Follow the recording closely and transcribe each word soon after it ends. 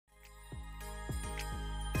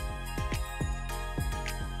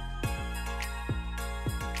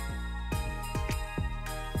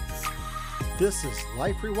This is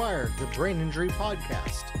Life Rewired, the brain injury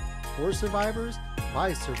podcast for survivors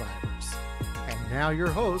by survivors. And now your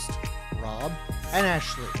hosts, Rob and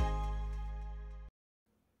Ashley.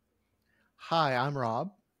 Hi, I'm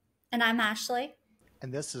Rob. And I'm Ashley.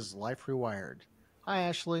 And this is Life Rewired. Hi,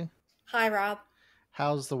 Ashley. Hi, Rob.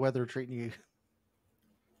 How's the weather treating you?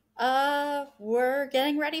 We're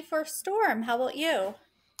getting ready for a storm. How about you?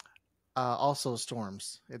 Also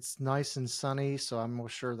storms. It's nice and sunny, so I'm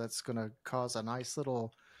sure that's going to cause a nice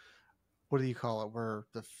little, what do you call it, where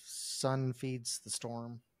the sun feeds the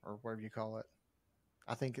storm, or whatever you call it.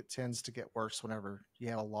 I think it tends to get worse whenever you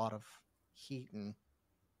have a lot of heat, and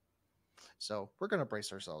so we're going to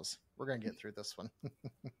brace ourselves. We're going to get through this one.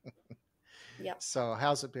 Yep. So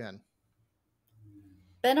how's it been?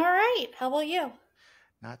 Been all right. How about you?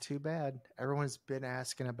 Not too bad. Everyone's been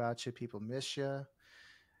asking about you. People miss you.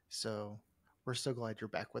 So we're so glad you're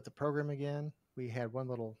back with the program again. We had one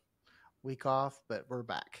little week off, but we're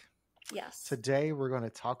back. Yes. Today we're going to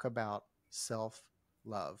talk about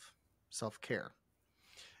self-love, self-care.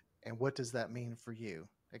 And what does that mean for you?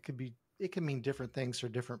 It can mean different things for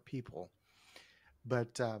different people.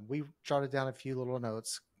 But we jotted down a few little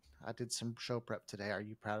notes. I did some show prep today. Are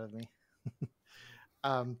you proud of me?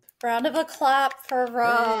 Round of a clap for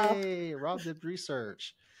Rob. Hey, Rob did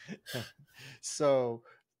research. So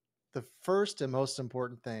the first and most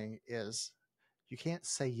important thing is you can't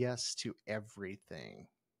say yes to everything,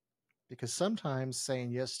 because sometimes saying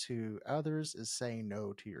yes to others is saying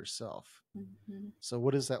no to yourself. Mm-hmm. So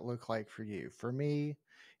what does that look like for you? For me,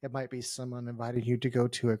 it might be someone inviting you to go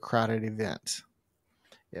to a crowded event.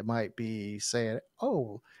 It might be saying,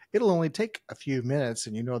 oh, it'll only take a few minutes,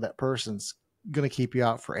 and you know that person's going to keep you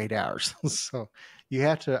out for 8 hours. So you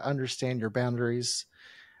have to understand your boundaries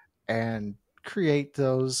and create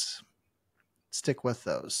those, stick with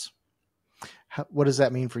those. What does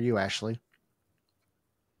that mean for you, Ashley?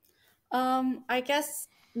 I guess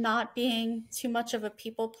not being too much of a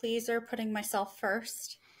people pleaser, putting myself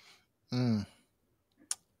first.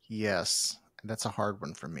 Yes, that's a hard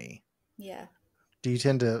one for me. Yeah. Do you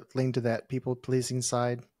tend to lean to that people pleasing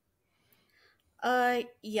side?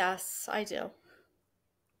 Yes, I do.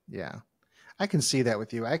 Yeah, I can see that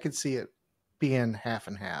with you. I could see it being half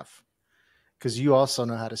and half, because you also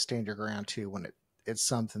know how to stand your ground too when it's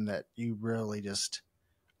something that you really just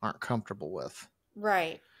aren't comfortable with.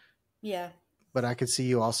 Right. Yeah. But I could see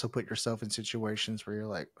you also put yourself in situations where you're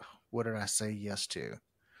like, what did I say yes to?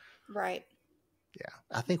 Right. Yeah.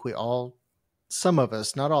 I think some of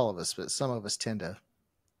us, not all of us, but some of us tend to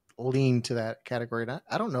lean to that category. And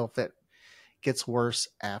I don't know if that gets worse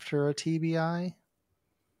after a TBI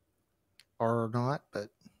or not, but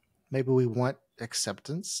maybe we want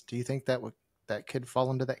acceptance. Do you think that could fall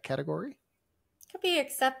into that category? Could be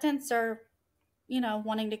acceptance or,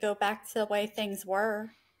 wanting to go back to the way things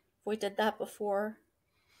were. If we did that before,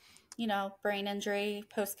 brain injury,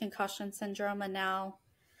 post-concussion syndrome, and now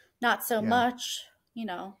not so much,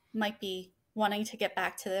 might be wanting to get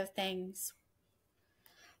back to the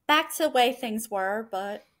way things were,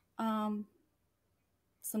 but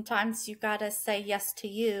sometimes you gotta say yes to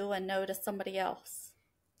you and no to somebody else.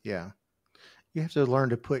 Yeah. You have to learn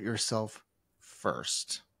to put yourself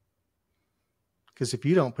first. Because if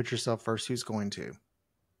you don't put yourself first, who's going to?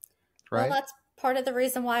 Right? Well, that's part of the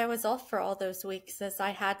reason why I was off for all those weeks, is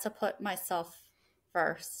I had to put myself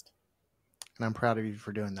first. And I'm proud of you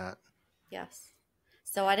for doing that. Yes.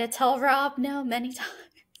 So I did tell Rob no many times.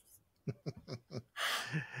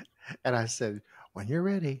 And I said, when you're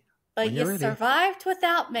ready. But you survived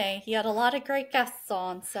without me. You had a lot of great guests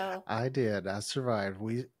on, so. I did. I survived.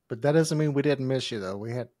 But that doesn't mean we didn't miss you, though.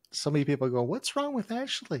 We had so many people go, what's wrong with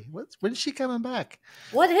Ashley? When's she coming back?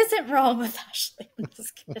 What isn't wrong with Ashley? I'm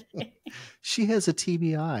just kidding. She has a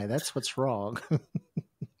TBI. That's what's wrong.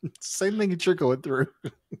 Same thing that you're going through.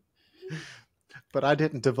 But I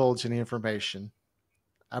didn't divulge any information.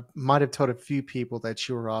 I might have told a few people that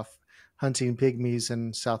you were off hunting pygmies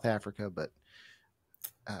in South Africa, but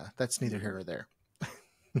that's neither here nor there.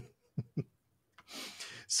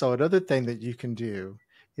 So another thing that you can do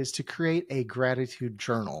is to create a gratitude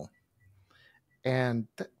journal. And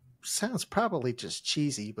that sounds probably just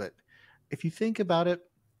cheesy, but if you think about it,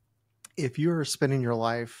 if you're spending your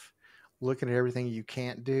life looking at everything you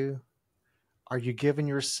can't do, are you giving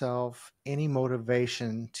yourself any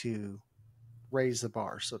motivation to raise the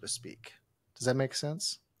bar, so to speak? Does that make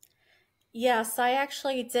sense? Yes, I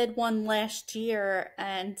actually did one last year,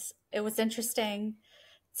 and it was interesting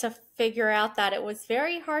to figure out that it was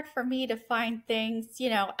very hard for me to find things,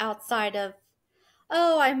 outside of,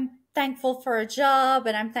 oh, I'm thankful for a job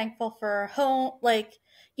and I'm thankful for a home, like,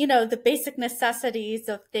 the basic necessities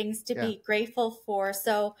of things to Yeah, be grateful for.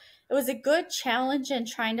 So it was a good challenge in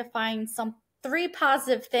trying to find some three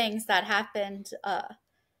positive things that happened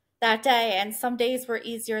that day. And some days were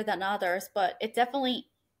easier than others, but it definitely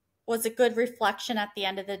was a good reflection at the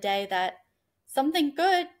end of the day that something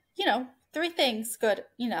good, three things good,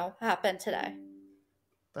 happened today.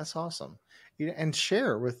 that's awesome. And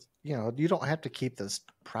share with, you don't have to keep this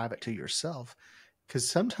private to yourself, because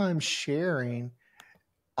sometimes sharing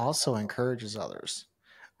also encourages others.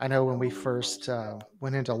 I know when we first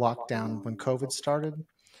went into lockdown when COVID started,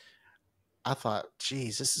 I thought,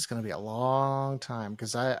 geez, this is going to be a long time,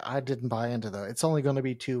 because I didn't buy into it's only going to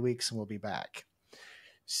be 2 weeks and we'll be back.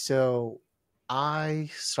 So I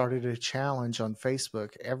started a challenge on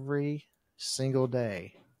Facebook every single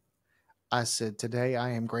day. I said, today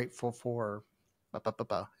I am grateful for, ba, ba, ba,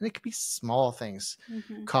 ba. And it could be small things.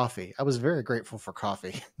 Mm-hmm. Coffee. I was very grateful for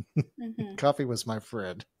coffee. Mm-hmm. Coffee was my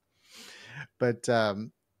friend. But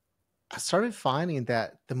I started finding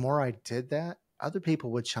that the more I did that, other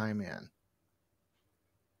people would chime in.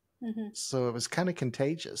 Mm-hmm. So it was kind of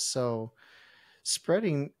contagious. So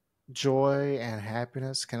spreading joy and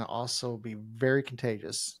happiness can also be very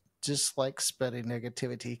contagious, just like spreading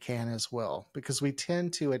negativity can as well, because we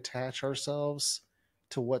tend to attach ourselves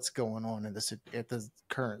to what's going on in this at the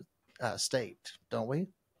current state, don't we?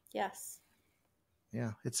 Yes.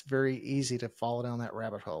 Yeah, it's very easy to fall down that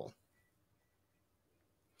rabbit hole.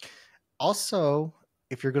 Also,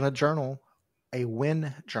 if you're going to journal, a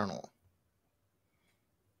win journal.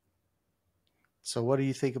 So, what do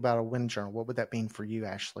you think about a win journal? What would that mean for you,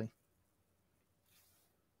 Ashley?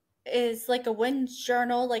 Is like a win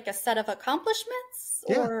journal like a set of accomplishments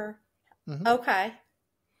Yeah. or Hmm. okay.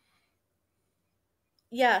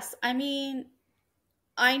 Yes, I mean,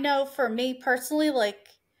 I know for me personally, like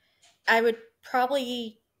I would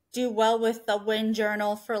probably do well with the win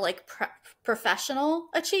journal for like professional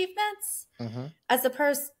achievements Hmm. as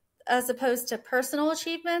opposed to personal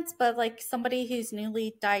achievements, but like somebody who's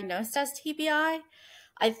newly diagnosed as TBI,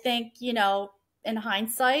 I think, in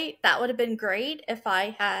hindsight, that would have been great if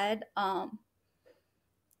I had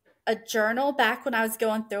a journal back when I was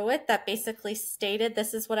going through it that basically stated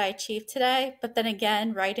this is what I achieved today. But then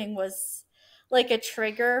again, writing was like a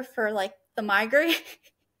trigger for like the migraine.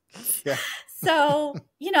 Yeah. So,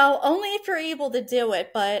 only if you're able to do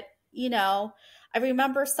it. But, I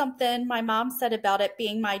remember something my mom said about it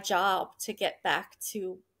being my job to get back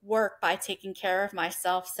to work by taking care of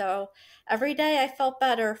myself. So every day I felt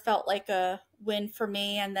better, felt like a win for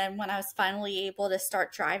me. And then when I was finally able to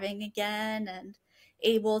start driving again and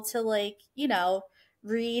able to, like,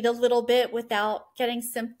 read a little bit without getting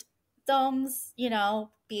symptoms,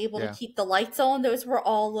 be able to Yeah. keep the lights on, those were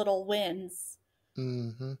all little wins.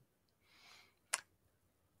 Hmm.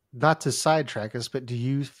 Not to sidetrack us, but do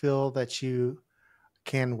you feel that you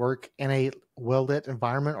can work in a well lit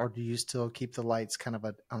environment, or do you still keep the lights kind of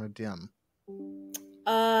on a dim?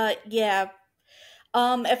 Yeah.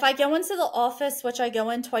 If I go into the office, which I go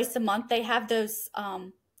in twice a month, they have those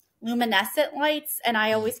luminescent lights, and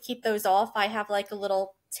I Mm. always keep those off. I have like a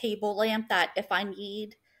little table lamp that if I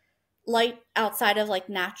need light outside of like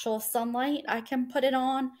natural sunlight, I can put it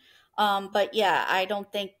on. But yeah, I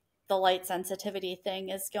don't think the light sensitivity thing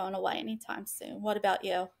is going away anytime soon. What about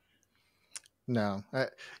you? No.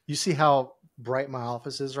 You see how bright my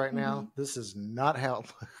office is right Mm-hmm. now? This is not how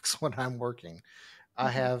it looks when I'm working. I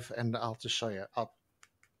Mm-hmm. have, and I'll just show you.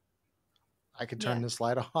 I can Yeah. turn this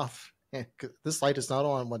light off. This light is not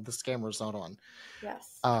on when this camera is not on.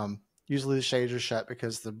 Yes. Usually the shades are shut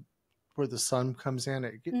because the where the sun comes in,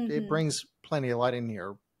 it Mm-hmm. brings plenty of light in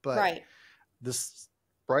here. But Right. this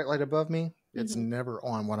bright light above me, it's Mm-hmm. never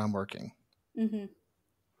on when I'm working. Mm-hmm.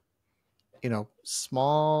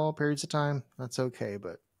 Small periods of time, that's okay.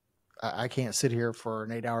 But I can't sit here for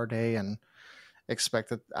an 8 hour day and expect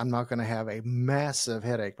that I'm not going to have a massive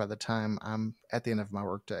headache by the time I'm at the end of my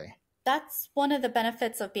workday. That's one of the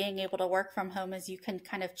benefits of being able to work from home is you can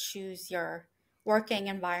kind of choose your working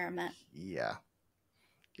environment. Yeah.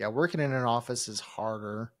 Yeah. Working in an office is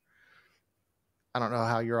harder. I don't know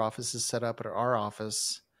how your office is set up, but our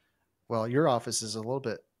office, well, your office is a little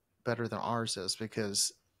bit better than ours is,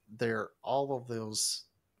 because they're all of those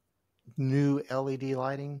new LED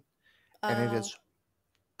lighting, and it Oh, is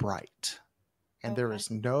bright, and there okay.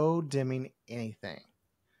 is no dimming anything.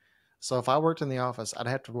 So if I worked in the office, I'd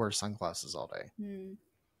have to wear sunglasses all day, Hmm.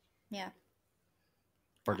 Yeah,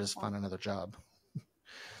 or not just fun. find another job,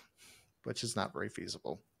 which is not very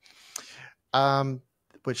feasible. Um,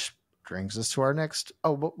 which brings us to our next.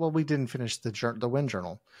 Oh, well, we didn't finish the wind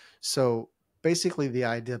journal. So basically, the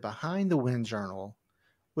idea behind the wind journal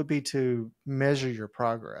would be to measure your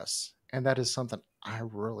progress. And that is something I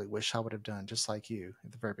really wish I would have done, just like you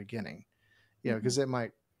at the very beginning. You know, Hmm. because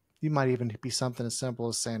you might even be something as simple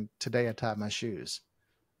as saying, "Today I tied my shoes."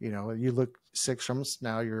 You know, you look 6 months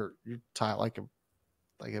now, you tie it like a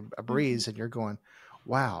Hmm. breeze, and you're going,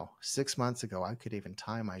 "Wow, 6 months ago I could even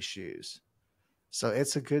tie my shoes." So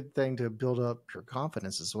it's a good thing to build up your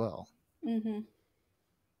confidence as well. Hmm.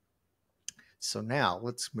 So now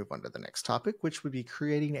let's move on to the next topic, which would be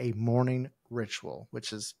creating a morning ritual,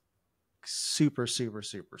 which is super, super,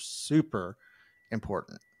 super, super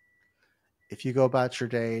important. If you go about your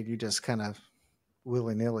day and you just kind of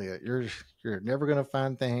willy nilly it, you're never going to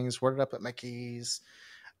find things. Where did I put my keys?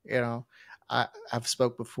 You know, I've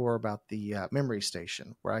spoke before about the memory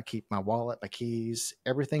station where I keep my wallet, my keys,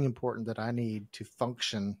 everything important that I need to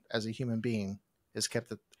function as a human being is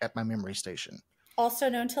kept at my memory station. Also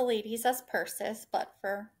known to ladies as purses, but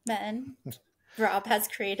for men, Rob has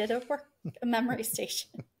created a memory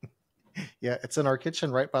station. Yeah, it's in our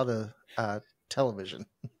kitchen right by the television.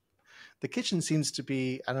 The kitchen seems to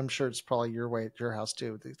be, and I'm sure it's probably your way at your house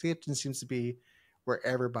too. The kitchen seems to be where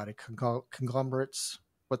everybody conglomerates.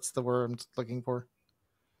 What's the word I'm looking for?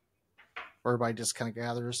 Where everybody just kind of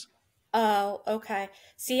gathers. Oh, okay.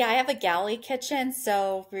 See, I have a galley kitchen,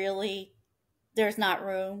 so really there's not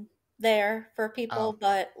room there for people, Oh,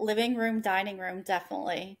 but living room, dining room,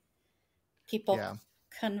 definitely people yeah,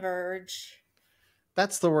 converge.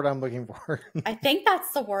 that's the word I'm looking for. I think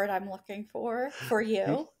that's the word I'm looking for you,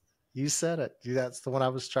 you. you said it. That's the one I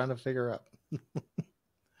was trying to figure out.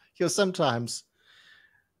 Sometimes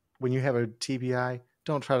when you have a TBI,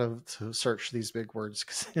 don't try to search these big words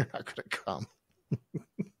because they're not going to come.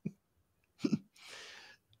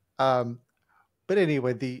 Um, but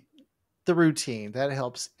anyway, the routine that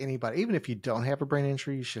helps anybody. Even if you don't have a brain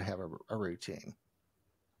injury, you should have a routine.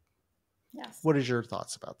 Yes. What is your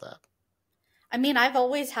thoughts about that? I mean, I've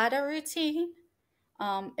always had a routine.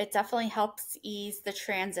 It definitely helps ease the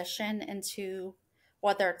transition into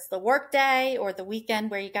whether it's the workday or the weekend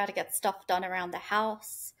where you got to get stuff done around the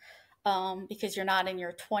house because you're not in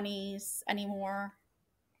your 20s anymore.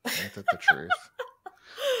 Ain't that the truth?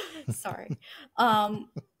 Sorry. Um,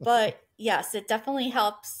 but yes, it definitely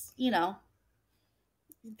helps,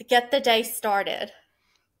 get the day started.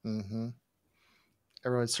 Mm-hmm.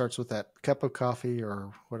 Everyone starts with that cup of coffee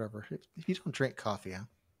or whatever. If you don't drink coffee, I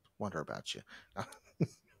wonder about you.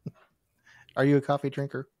 Are you a coffee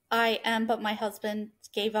drinker? I am, but my husband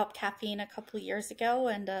gave up caffeine a couple years ago,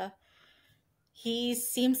 and he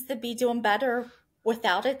seems to be doing better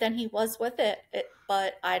without it than he was with it.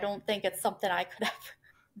 But I don't think it's something I could ever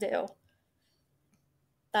do.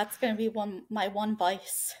 That's going to be my one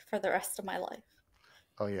vice for the rest of my life.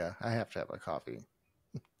 Oh yeah, I have to have a coffee,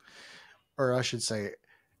 or I should say,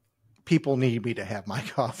 people need me to have my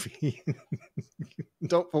coffee.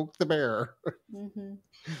 Don't poke the bear. Hmm.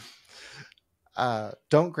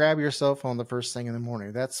 Don't grab your cell phone the first thing in the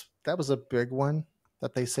morning. That was a big one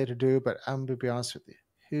that they say to do, but I'm gonna be honest with you.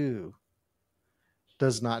 Who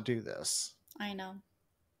does not do this? I know.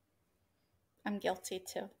 I'm guilty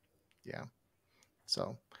too. Yeah.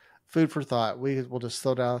 So, food for thought. We will just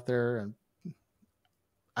throw it out there, and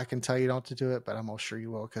I can tell you don't to do it, but I'm all sure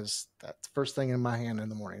you will because that's the first thing in my hand in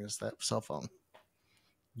the morning is that cell phone, I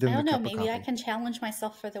then the don't know. cup of Maybe I coffee. can challenge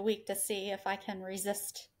myself for the week to see if I can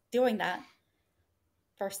resist doing that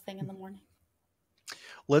first thing in the morning.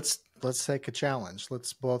 Let's take a challenge.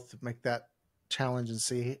 Let's both make that challenge and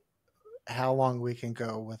see how long we can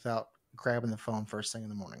go without grabbing the phone first thing in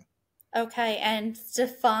the morning. Okay, and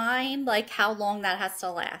define like how long that has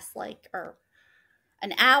to last, like or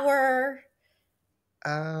an hour,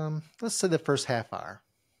 Let's say the first half hour.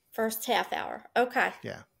 first half hour. Okay.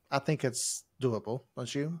 Yeah, I think it's doable.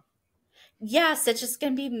 Don't you? Yes, it's just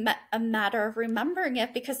going to be a matter of remembering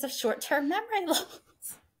it because of short-term memory loss.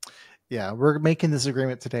 Yeah, we're making this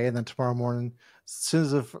agreement today, and then tomorrow morning, as soon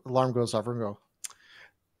as the alarm goes off, we're gonna go.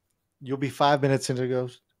 You'll be 5 minutes into it,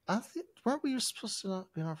 goes. I think weren't we supposed to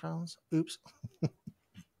not be on our phones? Oops.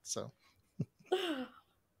 So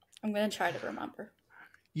I'm going to try to remember.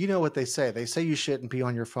 you know what they say. They say you shouldn't be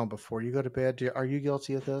on your phone before you go to bed. Are you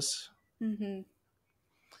guilty of this? Hmm.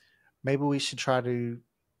 Maybe we should try to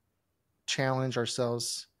challenge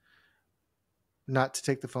ourselves not to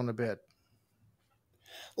take the phone to bed.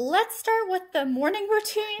 Let's start with the morning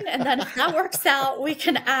routine, and then if that works out, we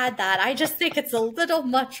can add that. I just think it's a little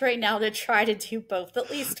much right now to try to do both, at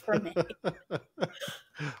least for me.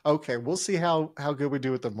 Okay, we'll see how good we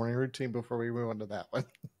do with the morning routine before we move on to that one.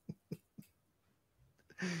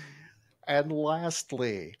 And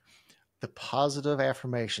lastly, the positive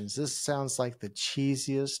affirmations. This sounds like the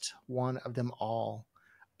cheesiest one of them all.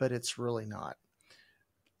 but it's really not.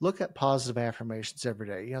 Look at positive affirmations every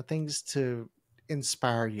day, things to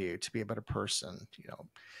inspire you to be a better person.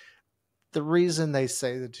 The reason they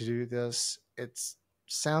say that to do this, it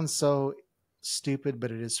sounds so stupid, but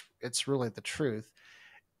it's really the truth.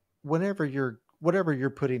 Whatever you're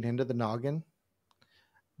putting into the noggin,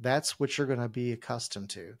 that's what you're going to be accustomed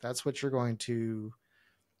to. That's what you're going to.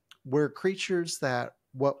 We're creatures that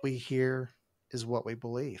what we hear is what we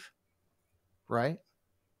believe, right?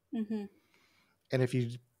 Mm-hmm. And if you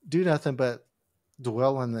do nothing but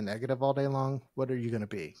dwell on the negative all day long, what are you going to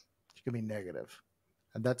be? You're going to be negative.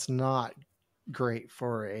 And that's not great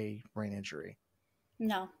for a brain injury.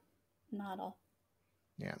 No, not at all.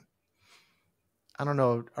 Yeah. I don't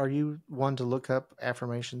know. Are you one to look up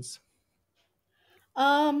affirmations?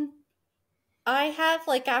 Um, I have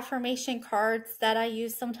like affirmation cards that I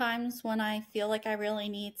use sometimes when I feel like I really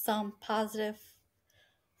need some positive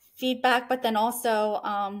feedback, but then also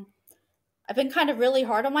I've been kind of really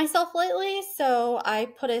hard on myself lately, so I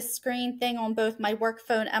put a screen thing on both my work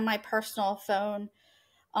phone and my personal phone.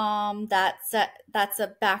 That's a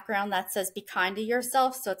background that says "Be kind to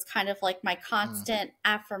yourself," so it's kind of like my Mm, constant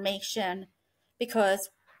affirmation because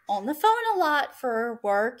on the phone a lot for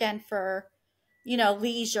work and for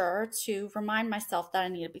leisure to remind myself that I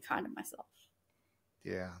need to be kind to myself.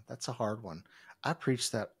 yeah, that's a hard one. I preach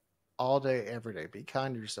that all day, every day. Be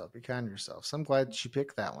kind to yourself. Be kind to yourself. So I'm glad you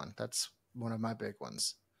picked that one. That's one of my big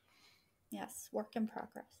ones. Yes, work in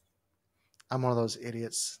progress. I'm one of those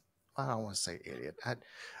idiots. I don't want to say idiot.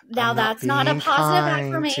 Now I'm not that's not a being positive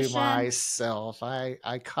kind to affirmation. myself. I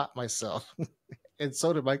caught myself, and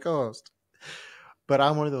so did my co-host. But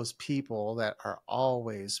I'm one of those people that are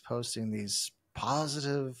always posting these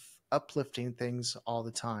positive, uplifting things all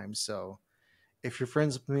the time. So if you're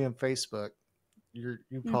friends with me on Facebook, you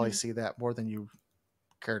probably Hmm. see that more than you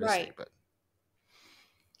care to see. Right. But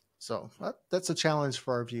so that's a challenge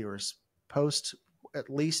for our viewers. Post at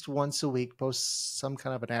least once a week. Post some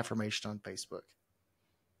kind of an affirmation on Facebook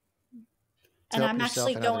to And help I'm yourself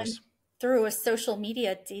actually and going others. through a social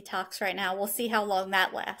media detox right now. We'll see how long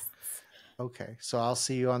that lasts. Okay, so I'll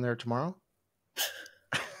see you on there tomorrow.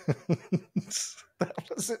 That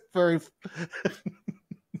wasn't very.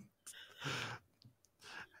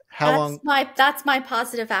 How long? That's my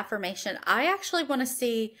positive affirmation. I actually want to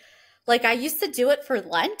see, like, I used to do it for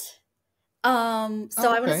Lent. So Oh,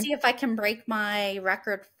 I want to okay. see if I can break my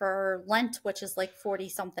record for Lent, which is like 40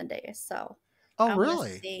 something days. So Oh, I want to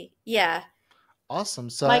really? see. Yeah. Awesome.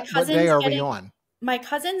 So, My what day cousin's are we getting on? my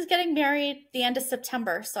cousin's getting married the end of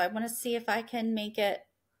September, so I want to see if I can make it,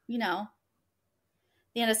 you know,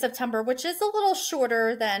 the end of September, which is a little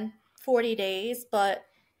shorter than 40 days, but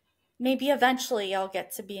maybe eventually I'll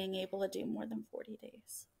get to being able to do more than 40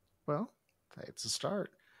 days. Well, it's a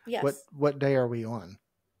start. What Yes. what day are we on?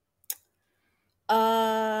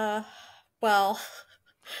 Uh, well,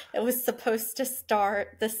 it was supposed to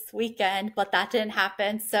start this weekend, but that didn't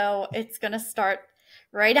happen. So it's going to start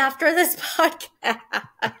right after this podcast.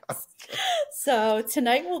 Okay. So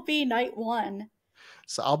tonight will be night one.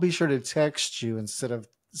 So I'll be sure to text you instead of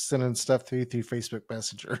sending stuff through Facebook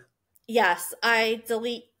Messenger. Yes, I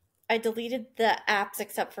deleted the apps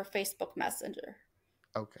except for Facebook Messenger.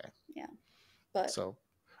 Okay. Yeah. But So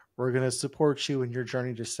we're gonna support you in your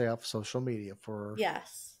journey to stay off social media for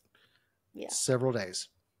yes. Yeah. several days.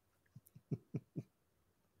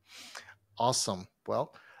 Awesome.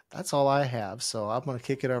 Well, that's all I have. So I'm gonna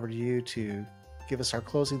kick it over to you to give us our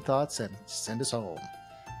closing thoughts and send us home.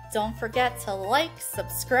 Don't forget to like,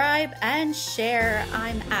 subscribe, and share.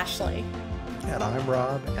 I'm Ashley. And I'm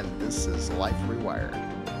Rob, and this is Life Rewired.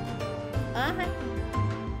 Bye.